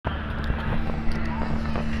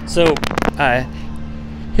So,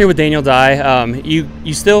 here with Daniel Dye,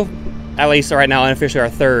 you still, at least right now, unofficially are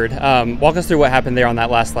third. Walk us through what happened there on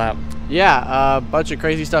that last lap. Yeah, a bunch of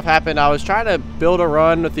crazy stuff happened. I was trying to build a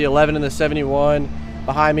run with the 11 and the 71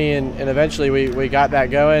 behind me, and eventually we got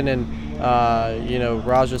that going, and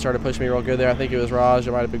Raj just started pushing me real good there. I think it was Raj,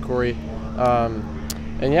 it might have been Corey.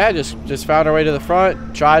 And yeah, just found our way to the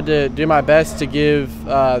front, tried to do my best to give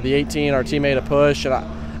the 18, our teammate, a push, and I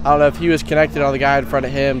don't know if he was connected on the guy in front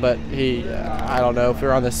of him, but I don't know if we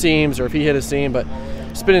were on the seams or if he hit a seam, but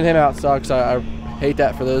spinning him out sucks. I hate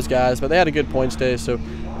that for those guys, but they had a good points day, so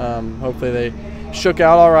hopefully they shook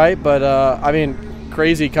out all right. But I mean,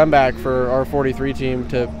 crazy comeback for our 43 team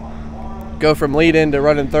to go from lead-in to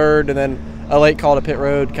running third, and then a late call to pit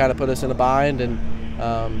road kind of put us in a bind, and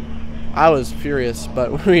I was furious,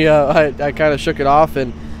 but I kind of shook it off,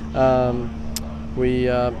 and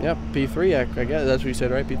P3, I guess that's what you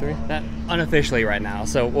said, right? P3? That unofficially right now,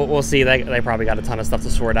 so we'll see. They probably got a ton of stuff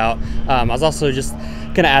to sort out. I was also just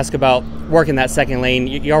going to ask about working that second lane.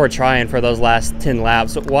 Y'all were trying for those last 10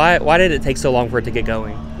 laps. So why did it take so long for it to get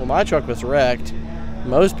going? Well, my truck was wrecked.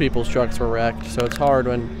 Most people's trucks were wrecked, so it's hard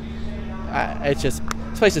when this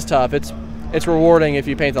place is tough. It's rewarding if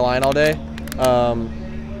you paint the line all day. I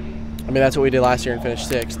mean, that's what we did last year and finished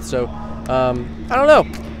 6th. So I don't know.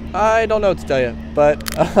 I don't know what to tell you,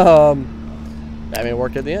 but I mean, it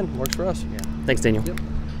worked at the end. Works for us. Yeah. Thanks, Daniel. Yep.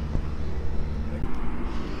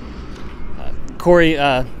 Corey,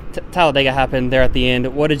 Talladega happened there at the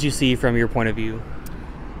end. What did you see from your point of view?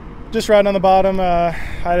 Just riding on the bottom. I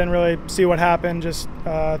didn't really see what happened. Just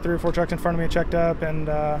 3 or 4 trucks in front of me checked up, and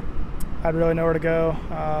I had really nowhere to go.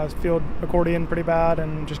 Field accordion pretty bad,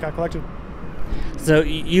 and just got collected. So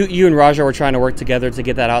you and Raja were trying to work together to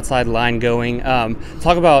get that outside line going.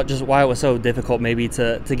 Talk about just why it was so difficult maybe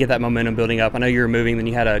to get that momentum building up. I know you were moving, then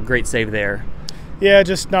you had a great save there. Yeah,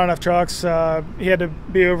 just not enough trucks. He had to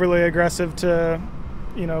be overly aggressive to,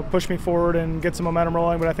 push me forward and get some momentum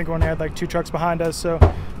rolling, but I think we only had like 2 trucks behind us, so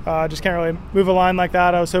just can't really move a line like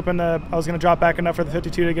that. I was hoping I was going to drop back enough for the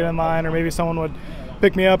 52 to get in line, or maybe someone would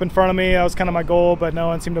pick me up in front of me. That was kind of my goal, but no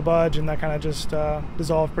one seemed to budge, and that kind of just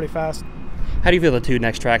dissolved pretty fast. How do you feel the 2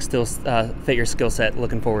 next tracks still fit your skill set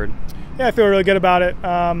looking forward? Yeah, I feel really good about it.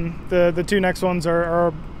 The 2 next ones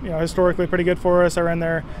are historically pretty good for us. I ran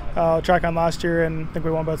their track on last year, and I think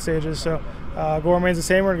we won both stages. So goal remains the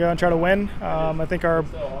same. We're going to go and try to win. I think our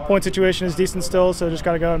point situation is decent still, so just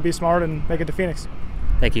got to go and be smart and make it to Phoenix.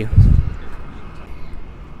 Thank you.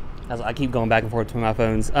 I keep going back and forth between my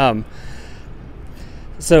phones.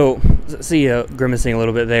 So, see you grimacing a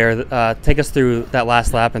little bit there. Take us through that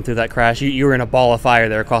last lap and through that crash. You were in a ball of fire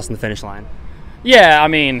there crossing the finish line. Yeah, I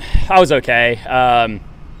mean, I was okay.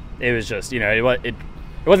 It was just, it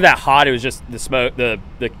wasn't that hot. It was just the smoke. The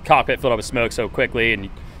cockpit filled up with smoke so quickly, and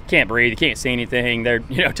you can't breathe. You can't see anything. They're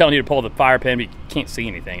telling you to pull the fire pin, but you can't see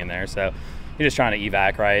anything in there. So you're just trying to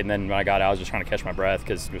evac, right? And then when I got out, I was just trying to catch my breath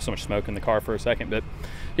because there was so much smoke in the car for a second. But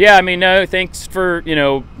yeah, I mean, no, thanks for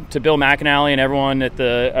to Bill McAnally and everyone at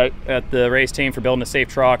the race team for building a safe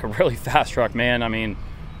truck, a really fast truck, man. I mean,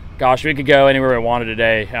 gosh, we could go anywhere we wanted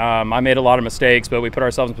today. I made a lot of mistakes, but we put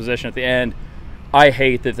ourselves in position at the end. I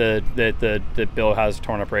hate that Bill has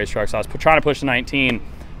torn up race trucks. I was trying to push the 19.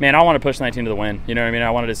 Man, I want to push the 19 to the win. You know what I mean?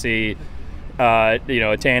 I wanted to see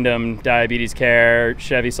a tandem diabetes care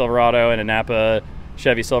Chevy Silverado and a Napa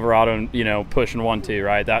Chevy Silverado, pushing 1-2,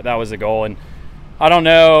 right? That was the goal. And I don't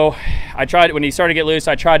know. I tried when he started to get loose.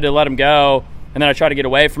 I tried to let him go, and then I tried to get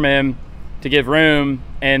away from him to give room.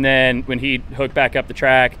 And then when he hooked back up the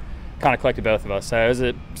track, kind of collected both of us. So it was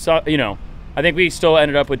I think we still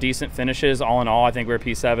ended up with decent finishes. All in all, I think we're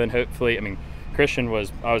P7. Hopefully, I mean, Christian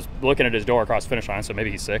I was looking at his door across the finish line, so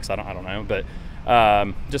maybe he's 6. I don't know, but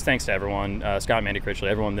just thanks to everyone, Scott, Mandy, Critchley,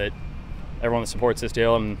 everyone that supports this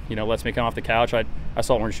deal and lets me come off the couch. I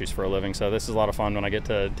sell orange juice for a living, so this is a lot of fun when I get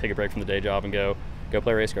to take a break from the day job and go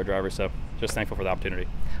play race car driver. So just thankful for the opportunity.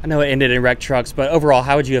 I know it ended in wrecked trucks, but overall,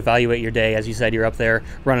 how would you evaluate your day? As you said, you're up there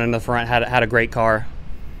running in the front, had a great car.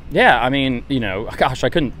 Yeah, I mean, gosh, I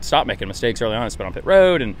couldn't stop making mistakes early on. I spent on pit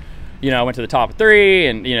road, and I went to the top of 3,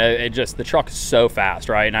 and the truck is so fast,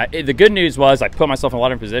 right? And the good news was I put myself in a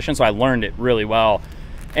lot of positions, so I learned it really well.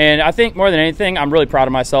 And I think more than anything, I'm really proud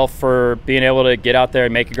of myself for being able to get out there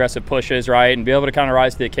and make aggressive pushes, right, and be able to kind of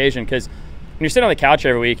rise to the occasion. Because when you're sitting on the couch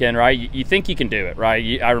every weekend, right, you think you can do it,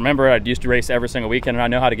 right? I remember I used to race every single weekend, and I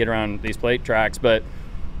know how to get around these plate tracks, but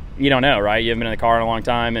you don't know, right? You haven't been in the car in a long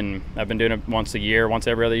time, and I've been doing it once a year, once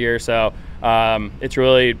every other year. So it's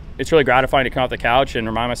really gratifying to come off the couch and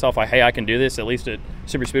remind myself, like, hey, I can do this at least at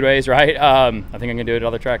super speedways, right? I think I can do it at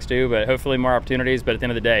other tracks too, but hopefully more opportunities. But at the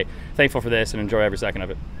end of the day, thankful for this and enjoy every second of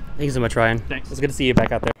it. Thank you so much, Ryan. Thanks. It's good to see you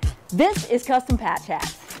back out there. This is Custom Pat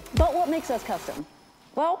Chats. But what makes us custom?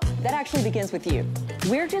 Well, that actually begins with you.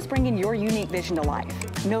 We're just bringing your unique vision to life.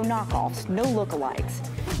 No knockoffs, no lookalikes.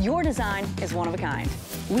 Your design is one of a kind.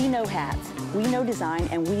 We know hats, we know design,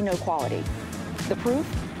 and we know quality. The proof?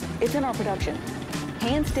 It's in our production.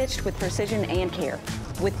 Hand-stitched with precision and care,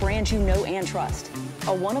 with brands you know and trust.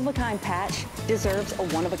 A one-of-a-kind patch deserves a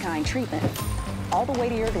one-of-a-kind treatment, all the way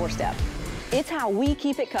to your doorstep. It's how we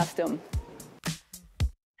keep it custom.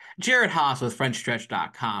 Jared Haas with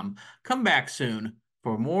Frontstretch.com. Come back soon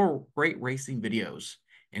for more great racing videos.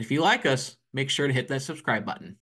 And if you like us, make sure to hit that subscribe button.